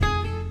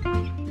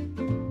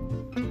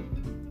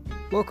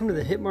Welcome to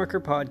the Hitmarker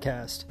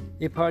podcast,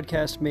 a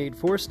podcast made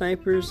for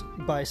snipers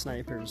by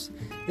snipers.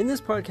 In this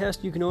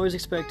podcast, you can always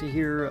expect to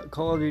hear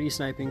Call of Duty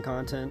sniping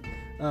content.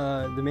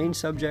 The main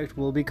subject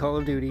will be Call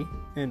of Duty,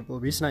 and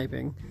we'll be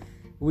sniping.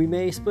 We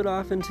may split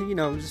off into,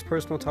 just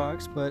personal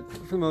talks, but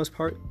for the most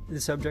part, the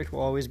subject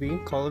will always be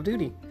Call of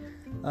Duty.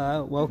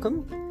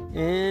 Welcome,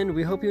 and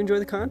we hope you enjoy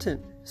the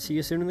content. See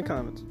you soon in the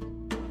comments.